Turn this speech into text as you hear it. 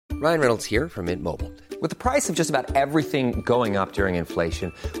Ryan Reynolds here from Mint Mobile. With the price of just about everything going up during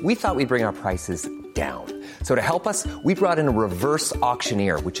inflation, we thought we'd bring our prices down. So to help us, we brought in a reverse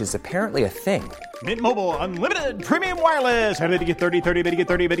auctioneer, which is apparently a thing. Mint Mobile Unlimited Premium Wireless. How to get 30, 30, bit to get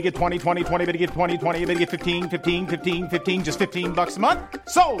 30, bit to get 20, 20, 20, bit to get 20, 20, bit to get 15, 15, 15, 15, just $15 a month?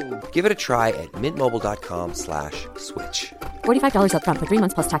 Sold! Give it a try at mintmobile.com/switch. $45 up front for 3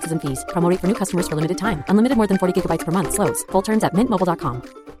 months plus taxes and fees. Promo rate for new customers for limited time. Unlimited more than 40 gigabytes per month. Slows full terms at mintmobile.com.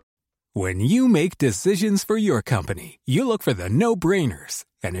 When you make decisions for your company, you look for the no-brainers.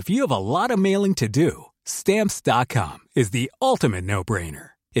 And if you have a lot of mailing to do, Stamps.com is the ultimate no-brainer.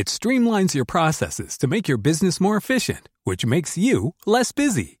 It streamlines your processes to make your business more efficient, which makes you less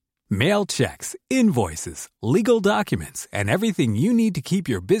busy. Mail checks, invoices, legal documents, and everything you need to keep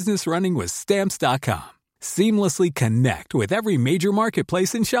your business running with Stamps.com. Seamlessly connect with every major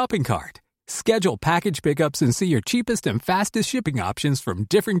marketplace and shopping cart. Schedule package pickups and see your cheapest and fastest shipping options from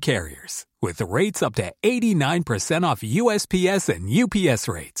different carriers, with rates up to 89% off USPS and UPS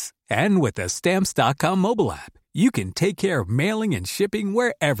rates. And with the Stamps.com mobile app, you can take care of mailing and shipping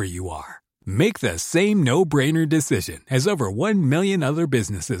wherever you are. Make the same no-brainer decision as over 1 million other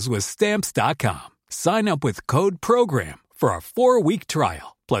businesses with Stamps.com. Sign up with code PROGRAM for a 4-week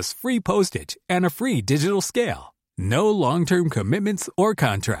trial, plus free postage and a free digital scale. No long-term commitments or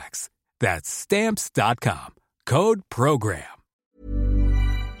contracts. That's Stamps.com. Code PROGRAM.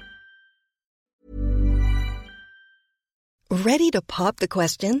 Ready to pop the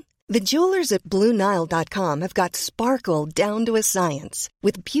question? The jewelers at BlueNile.com have got sparkle down to a science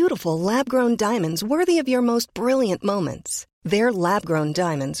with beautiful lab-grown diamonds worthy of your most brilliant moments. Their lab-grown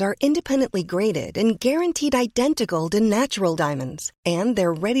diamonds are independently graded and guaranteed identical to natural diamonds, and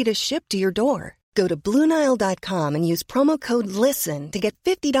they're ready to ship to your door. Go to BlueNile.com and use promo code LISTEN to get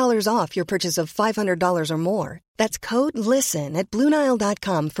 $50 off your purchase of $500 or more. That's code LISTEN at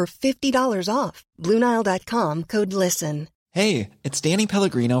BlueNile.com for $50 off. BlueNile.com, code LISTEN. Hey, it's Danny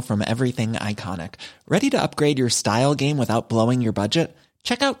Pellegrino from Everything Iconic. Ready to upgrade your style game without blowing your budget?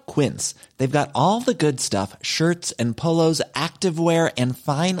 Check out Quince. They've got all the good stuff, shirts and polos, activewear, and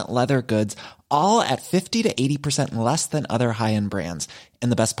fine leather goods, all at 50 to 80% less than other high-end brands.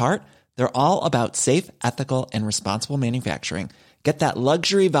 And the best part? They're all about safe, ethical, and responsible manufacturing. Get that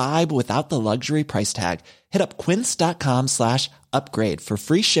luxury vibe without the luxury price tag. Hit up quince.com/upgrade for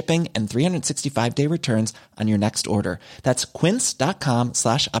free shipping and 365-day returns on your next order. That's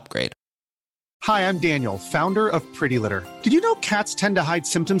quince.com/upgrade. Hi, I'm Daniel, founder of Pretty Litter. Did you know cats tend to hide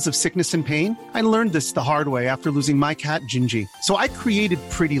symptoms of sickness and pain? I learned this the hard way after losing my cat, Gingy. So I created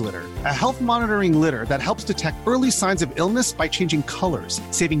Pretty Litter, a health monitoring litter that helps detect early signs of illness by changing colors,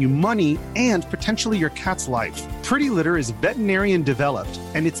 saving you money and potentially your cat's life. Pretty Litter is veterinarian developed,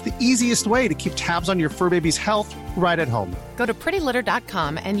 and it's the easiest way to keep tabs on your fur baby's health right at home. Go to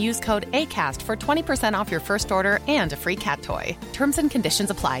prettylitter.com and use code ACAST for 20% off your first order and a free cat toy. Terms and conditions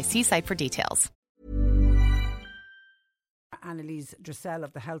apply. See site for details. Annalise Dressel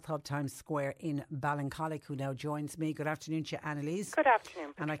of the Health Hub Times Square in Ballincollig, who now joins me. Good afternoon to you, Annalise. Good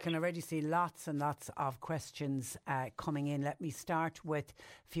afternoon, Patricia. And I can already see lots and lots of questions coming in. Let me start with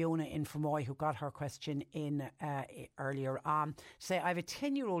Fiona in Fermoy, who got her question in earlier on. Say, I have a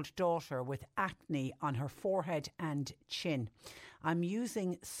 10-year-old daughter with acne on her forehead and chin. I'm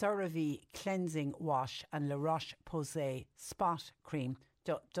using CeraVe cleansing wash and La Roche-Posay spot cream.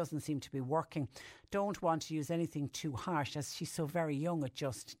 Doesn't seem to be working. Don't want to use anything too harsh as she's so very young at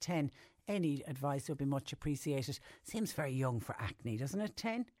just 10. Any advice would be much appreciated. Seems very young for acne, doesn't it,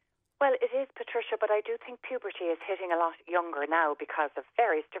 10? Well, it is, Patricia, but I do think puberty is hitting a lot younger now because of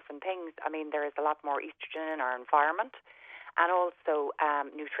various different things. I mean, there is a lot more estrogen in our environment, and also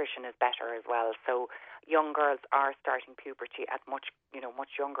nutrition is better as well. So young girls are starting puberty at much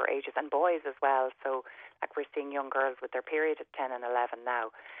younger ages, and boys as well. So like we're seeing young girls with their period at 10 and 11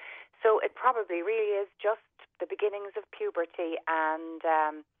 now. So it probably really is just the beginnings of puberty, and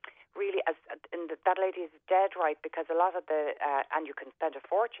really, that lady is dead right, because a lot of the, and you can spend a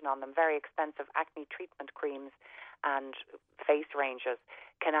fortune on them, very expensive acne treatment creams and face ranges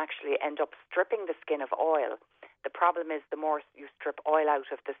can actually end up stripping the skin of oil. The problem is the more you strip oil out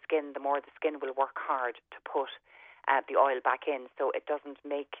of the skin, the more the skin will work hard to put the oil back in. So it doesn't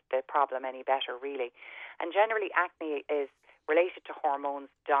make the problem any better, really. And generally, acne is related to hormones.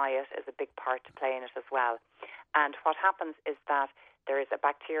 Diet is a big part to play in it as well. And what happens is that there is a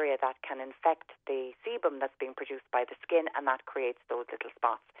bacteria that can infect the sebum that's being produced by the skin, and that creates those little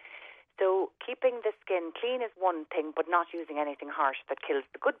spots. So keeping the skin clean is one thing, but not using anything harsh that kills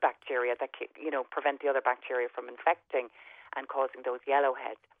the good bacteria that prevent the other bacteria from infecting and causing those yellow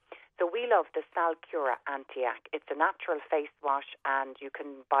heads. So we love the Salcura Antiac. It's a natural face wash, and you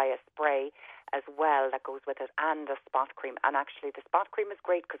can buy a spray as well that goes with it, and a spot cream. And actually the spot cream is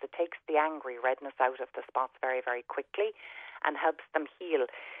great because it takes the angry redness out of the spots very, very quickly and helps them heal.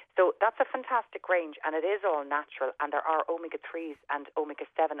 So that's a fantastic range, and it is all natural, and there are omega-3s and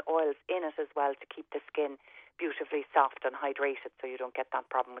omega-7 oils in it as well to keep the skin beautifully soft and hydrated so you don't get that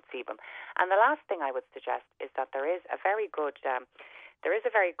problem with sebum. And the last thing I would suggest is that there is a very good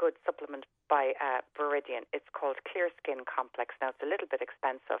supplement by Viridian. It's called Clear Skin Complex. Now, it's a little bit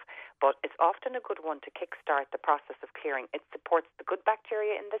expensive, but it's often a good one to kickstart the process of clearing. It supports the good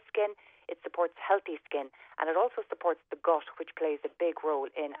bacteria in the skin, it supports healthy skin, and it also supports the gut, which plays a big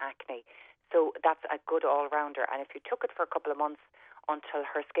role in acne. So that's a good all-rounder. And if you took it for a couple of months until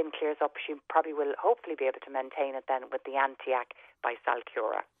her skin clears up, she probably will hopefully be able to maintain it then with the Antiac by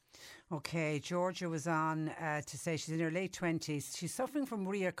Salcura. Okay, Georgia was on to say she's in her late 20s. She's suffering from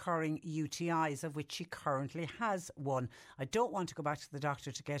reoccurring UTIs, of which she currently has one. I don't want to go back to the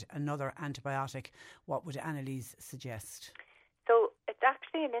doctor to get another antibiotic. What would Annalise suggest? So it's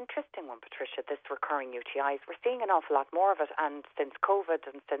actually an interesting one, Patricia, this recurring UTIs. We're seeing an awful lot more of it, and since COVID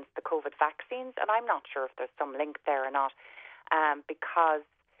and since the COVID vaccines, and I'm not sure if there's some link there or not, because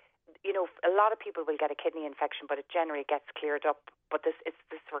you know, a lot of people will get a kidney infection, but it generally gets cleared up. But it's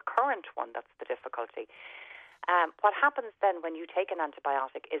this recurrent one that's the difficulty. What happens then when you take an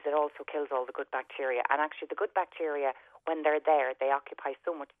antibiotic is it also kills all the good bacteria. And actually the good bacteria, when they're there, they occupy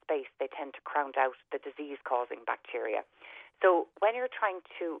so much space, they tend to crowd out the disease-causing bacteria. So when you're trying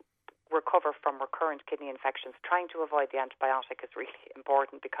to recover from recurrent kidney infections, trying to avoid the antibiotic is really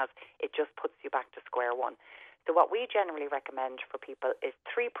important because it just puts you back to square one. So what we generally recommend for people is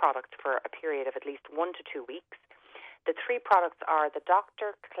 3 products for a period of at least 1 to 2 weeks. The 3 products are the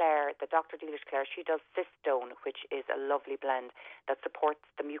Dr. Delish Claire. She does Cystone, which is a lovely blend that supports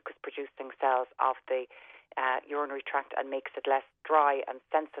the mucus-producing cells of the urinary tract and makes it less dry and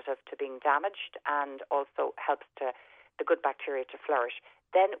sensitive to being damaged, and also helps the good bacteria to flourish.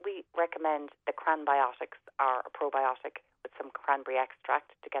 Then we recommend the Cranbiotics, or a probiotic with some cranberry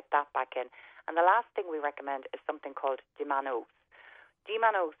extract to get that back in. And the last thing we recommend is something called D-mannose.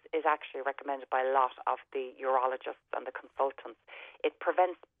 D-mannose is actually recommended by a lot of the urologists and the consultants. It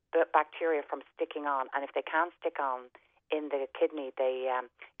prevents the bacteria from sticking on, and if they can't stick on in the kidney, they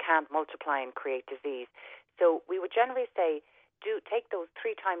can't multiply and create disease. So we would generally say, take those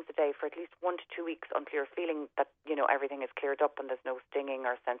 3 times a day for at least 1 to 2 weeks until you're feeling that, you know, everything is cleared up and there's no stinging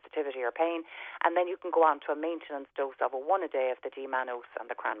or sensitivity or pain. And then you can go on to a maintenance dose of 1 a day of the D-mannose and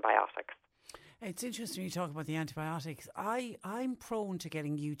the Cranbiotics. It's interesting you talk about the antibiotics. I'm prone to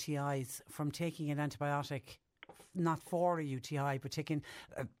getting UTIs from taking an antibiotic, not for a UTI, but taking...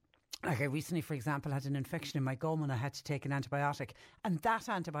 like I recently, for example, had an infection in my gum and I had to take an antibiotic, and that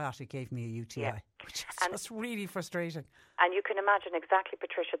antibiotic gave me a UTI, which is just really frustrating. And you can imagine exactly,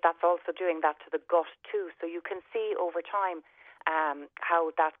 Patricia, that's also doing that to the gut too. So you can see over time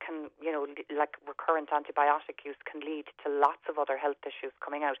how that can, you know, like recurrent antibiotic use can lead to lots of other health issues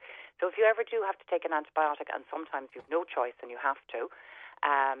coming out. So if you ever do have to take an antibiotic, and sometimes you've no choice and you have to,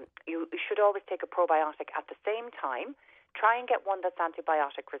 you should always take a probiotic at the same time. Try and get one that's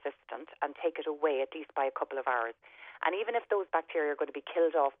antibiotic resistant and take it away at least by a couple of hours. And even if those bacteria are going to be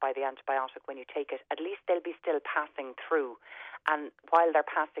killed off by the antibiotic when you take it, at least they'll be still passing through. And while they're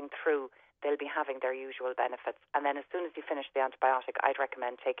passing through, they'll be having their usual benefits. And then as soon as you finish the antibiotic, I'd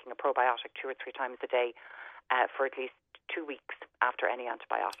recommend taking a probiotic 2 or 3 times a day for at least 2 weeks after any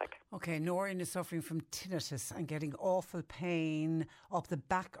antibiotic. Okay, Noreen is suffering from tinnitus and getting awful pain up the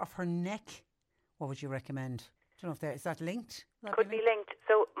back of her neck. What would you recommend? I don't know if is that linked? Could be linked.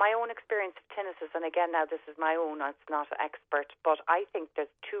 So my own experience of tinnitus, and again now this is my own, it's not an expert, but I think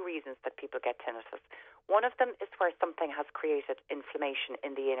there's 2 reasons that people get tinnitus. One of them is where something has created inflammation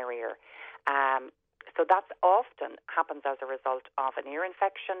in the inner ear. So that often happens as a result of an ear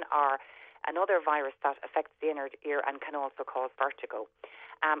infection or another virus that affects the inner ear and can also cause vertigo.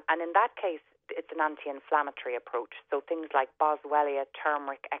 And in that case, it's an anti-inflammatory approach. So things like boswellia,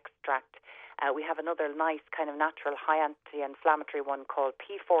 turmeric extract. We have another nice kind of natural high anti-inflammatory one called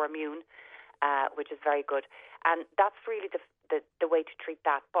P4 Immune, which is very good. And that's really the way to treat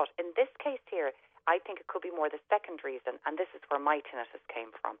that. But in this case here, I think it could be more the second reason, and this is where my tinnitus came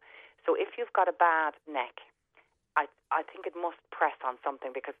from. So if you've got a bad neck, I think it must press on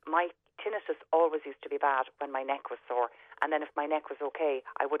something, because my tinnitus always used to be bad when my neck was sore, and then if my neck was okay,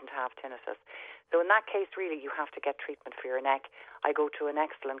 I wouldn't have tinnitus. So in that case, really, you have to get treatment for your neck. I go to an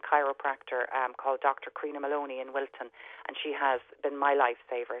excellent chiropractor called Dr. Karina Maloney in Wilton, and she has been my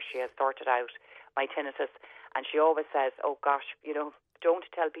lifesaver. She has sorted out my tinnitus, and she always says, oh gosh, you know, don't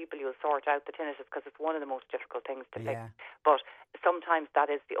tell people you'll sort out the tinnitus because it's one of the most difficult things to fix. Yeah. But sometimes that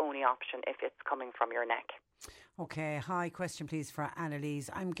is the only option if it's coming from your neck. Okay, hi, question please for Annalise.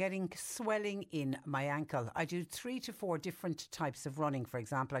 I'm getting swelling in my ankle. I do 3 to 4 different types of running. For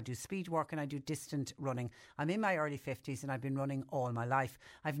example, I do speed work and I do distant running. I'm in my early 50s and I've been running all my life.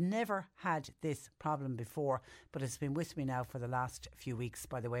 I've never had this problem before, but it's been with me now for the last few weeks.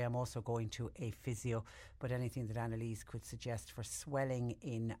 By the way, I'm also going to a physio, but anything that Annalise could suggest for swelling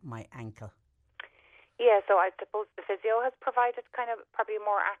in my ankle? Yeah, so I suppose the physio has provided kind of probably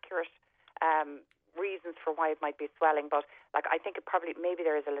more accurate reasons for why it might be swelling, but like I think it probably maybe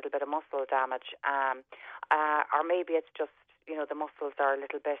there is a little bit of muscle damage, or maybe it's just the muscles are a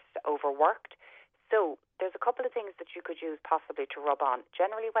little bit overworked. So there's a couple of things that you could use possibly to rub on.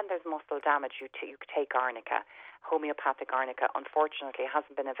 Generally, when there's muscle damage, you could take arnica, homeopathic arnica. Unfortunately, it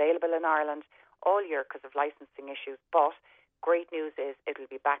hasn't been available in Ireland all year because of licensing issues, but great news is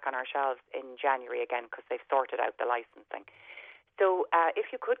it'll be back on our shelves in January again because they've sorted out the licensing. So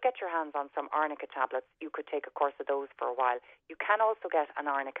if you could get your hands on some arnica tablets, you could take a course of those for a while. You can also get an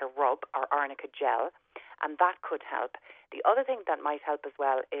arnica rub or arnica gel, and that could help. The other thing that might help as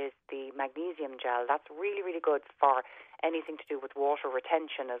well is the magnesium gel. That's really, really good for anything to do with water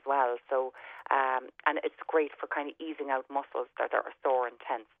retention as well. So, and it's great for kind of easing out muscles that are sore and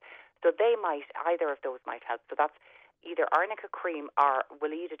tense. So either of those might help. So that's either arnica cream or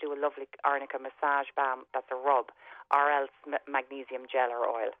we'll either do a lovely arnica massage balm, that's a rub, or else magnesium gel or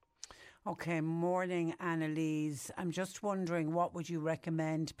oil. Okay, morning Annalise. I'm just wondering, what would you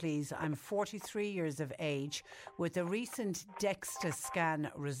recommend, please? I'm 43 years of age with a recent DEXA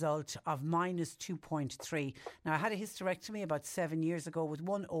scan result of minus 2.3. Now, I had a hysterectomy about 7 years ago with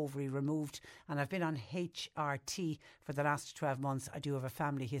one ovary removed, and I've been on HRT for the last 12 months. I do have a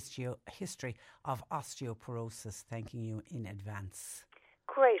family history of osteoporosis. Thanking you in advance.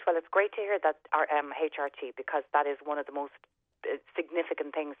 Great. Well, it's great to hear that our HRT, because that is one of the most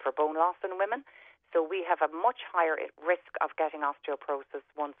significant things for bone loss in women. So we have a much higher risk of getting osteoporosis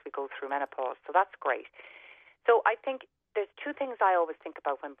once we go through menopause. So that's great. So I think there's two things I always think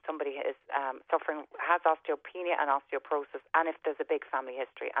about when somebody is has osteopenia and osteoporosis, and if there's a big family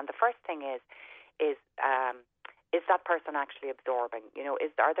history. And the first thing is that person actually absorbing?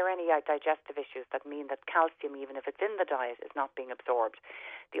 Are there any digestive issues that mean that calcium, even if it's in the diet, is not being absorbed?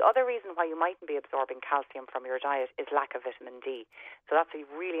 The other reason why you mightn't be absorbing calcium from your diet is lack of vitamin D. So that's a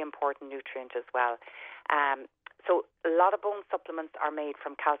really important nutrient as well. So a lot of bone supplements are made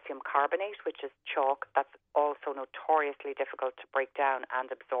from calcium carbonate, which is chalk. That's also notoriously difficult to break down and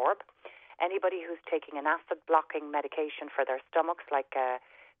absorb. Anybody who's taking an acid-blocking medication for their stomachs, like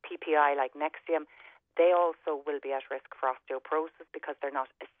PPI, like Nexium, they also will be at risk for osteoporosis because they're not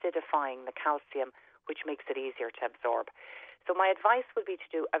acidifying the calcium, which makes it easier to absorb. So my advice would be to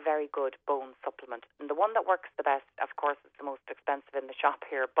do a very good bone supplement. And the one that works the best, of course, is the most expensive in the shop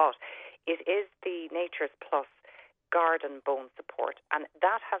here, but it is the Nature's Plus Garden Bone Support. And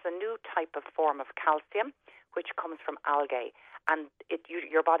that has a new type of form of calcium, which comes from algae. And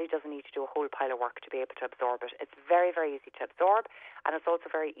your body doesn't need to do a whole pile of work to be able to absorb it. It's very, very easy to absorb, and it's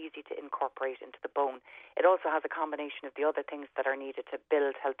also very easy to incorporate into the bone. It also has a combination of the other things that are needed to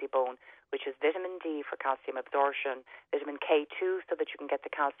build healthy bone, which is vitamin D for calcium absorption, vitamin K2 so that you can get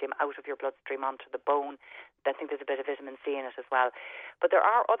the calcium out of your bloodstream onto the bone. I think there's a bit of vitamin C in it as well. But there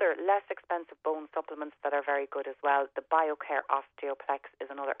are other less expensive bone supplements that are very good as well. The BioCare Osteoplex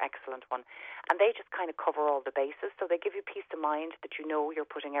is another excellent one. And they just kind of cover all the bases. So they give you peace of mind that you know you're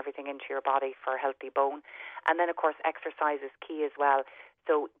putting everything into your body for a healthy bone. And then, of course, exercise is key as well.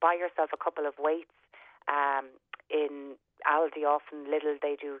 So buy yourself a couple of weights. In Aldi, often Lidl,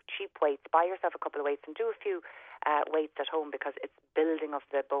 they do cheap weights. Buy yourself a couple of weights and do a few weights at home, because it's building of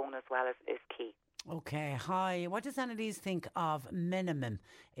the bone as well is key. Okay, hi. What does Annalise think of Minimum?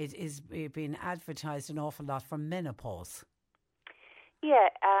 It is being advertised an awful lot for menopause. Yeah,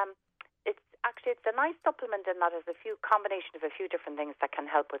 it's a nice supplement in that it's a combination of a few different things that can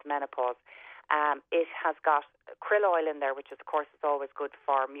help with menopause. It has got krill oil in there, which is, of course, is always good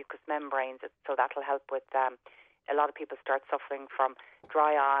for mucous membranes, so that'll help with a lot of people start suffering from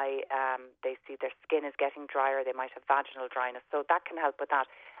dry eye. They see their skin is getting drier. They might have vaginal dryness. So that can help with that.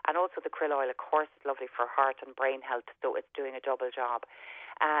 And also the krill oil, of course, is lovely for heart and brain health. So it's doing a double job.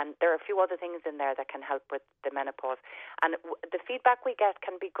 And there are a few other things in there that can help with the menopause. And the feedback we get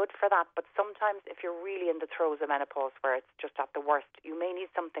can be good for that. But sometimes if you're really in the throes of menopause where it's just at the worst, you may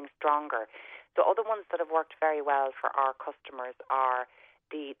need something stronger. So other ones that have worked very well for our customers are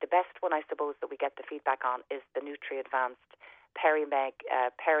the best one, I suppose, that we get the feedback on is the Nutri Advanced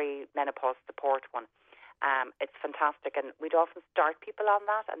Perimenopause Support one. It's fantastic, and we'd often start people on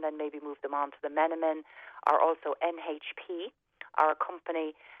that and then maybe move them on to the Menamin, or also NHP, are a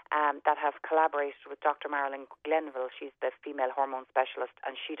company that have collaborated with Dr. Marilyn Glenville. She's the female hormone specialist,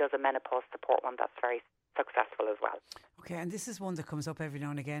 and she does a menopause support one that's very successful as well. Okay, and this is one that comes up every now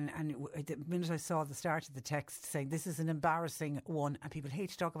and again, and the minute I saw the start of the text saying this is an embarrassing one, and people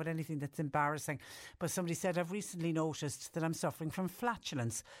hate to talk about anything that's embarrassing, but somebody said, I've recently noticed that I'm suffering from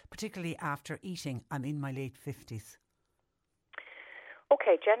flatulence, particularly after eating. I'm in my late 50s.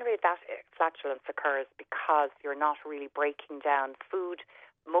 Okay, generally that flatulence occurs because you're not really breaking down food,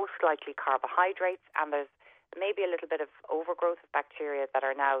 most likely carbohydrates, and there's maybe a little bit of overgrowth of bacteria that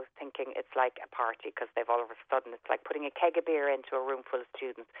are now thinking it's like a party because they've all of a sudden, it's like putting a keg of beer into a room full of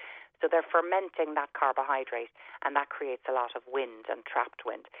students. So they're fermenting that carbohydrate, and that creates a lot of wind and trapped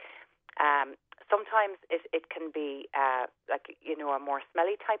wind. Sometimes it can be a more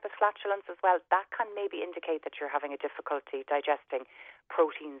smelly type of flatulence as well. That can maybe indicate that you're having a difficulty digesting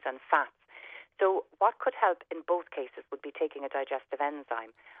proteins and fats. So what could help in both cases would be taking a digestive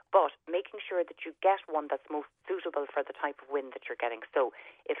enzyme, but making sure that you get one that's most suitable for the type of wind that you're getting. So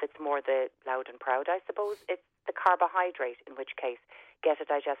if it's more the loud and proud, I suppose, it's the carbohydrate, in which case get a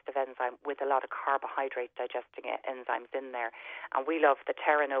digestive enzyme with a lot of carbohydrate digesting enzymes in there. And we love the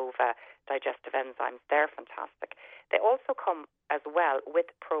Terra Nova digestive enzymes. They're fantastic. They also come as well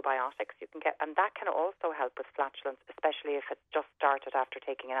with probiotics you can get, and that can also help with flatulence, especially if it's just started after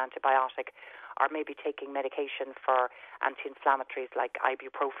taking an antibiotic or maybe taking medication for anti-inflammatories like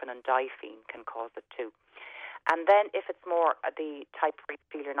ibuprofen and Difene can cause it too. And then if it's more the type where you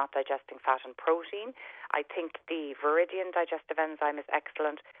feel you're not digesting fat and protein, I think the Viridian digestive enzyme is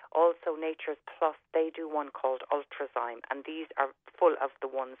excellent. Also Nature's Plus, they do one called Ultrazyme, and these are full of the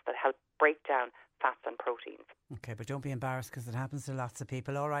ones that help break down fats and proteins. Okay, but don't be embarrassed because it happens to lots of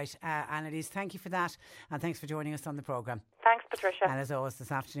people. All right, Annalise, thank you for that, and thanks for joining us on the programme. Thanks, Patricia. And as always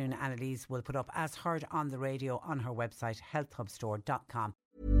this afternoon, Annalise will put up As Heard on the Radio on her website, healthhubstore.com.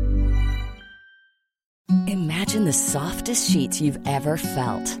 Imagine the softest sheets you've ever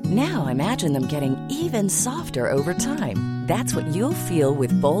felt. Now imagine them getting even softer over time. That's what you'll feel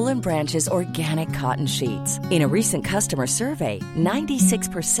with Boll & Branch's organic cotton sheets. In a recent customer survey,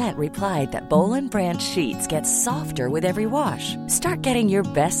 96% replied that Boll & Branch sheets get softer with every wash. Start getting your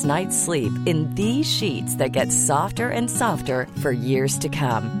best night's sleep in these sheets that get softer and softer for years to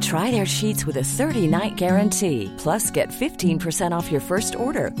come. Try their sheets with a 30-night guarantee. Plus, get 15% off your first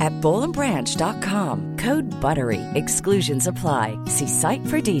order at bollandbranch.com. Code BUTTERY. Exclusions apply. See site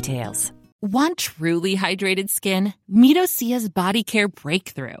for details. Want truly hydrated skin? Meet Osea's Body Care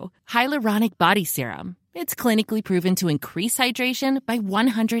Breakthrough Hyaluronic Body Serum. It's clinically proven to increase hydration by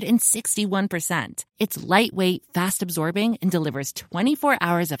 161%. It's lightweight, fast-absorbing, and delivers 24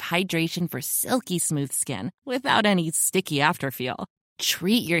 hours of hydration for silky smooth skin without any sticky afterfeel.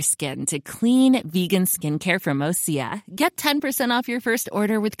 Treat your skin to clean, vegan skincare from Osea. Get 10% off your first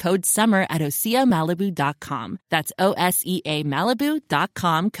order with code SUMMER at OseaMalibu.com. That's OSEA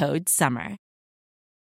Malibu.com, code SUMMER.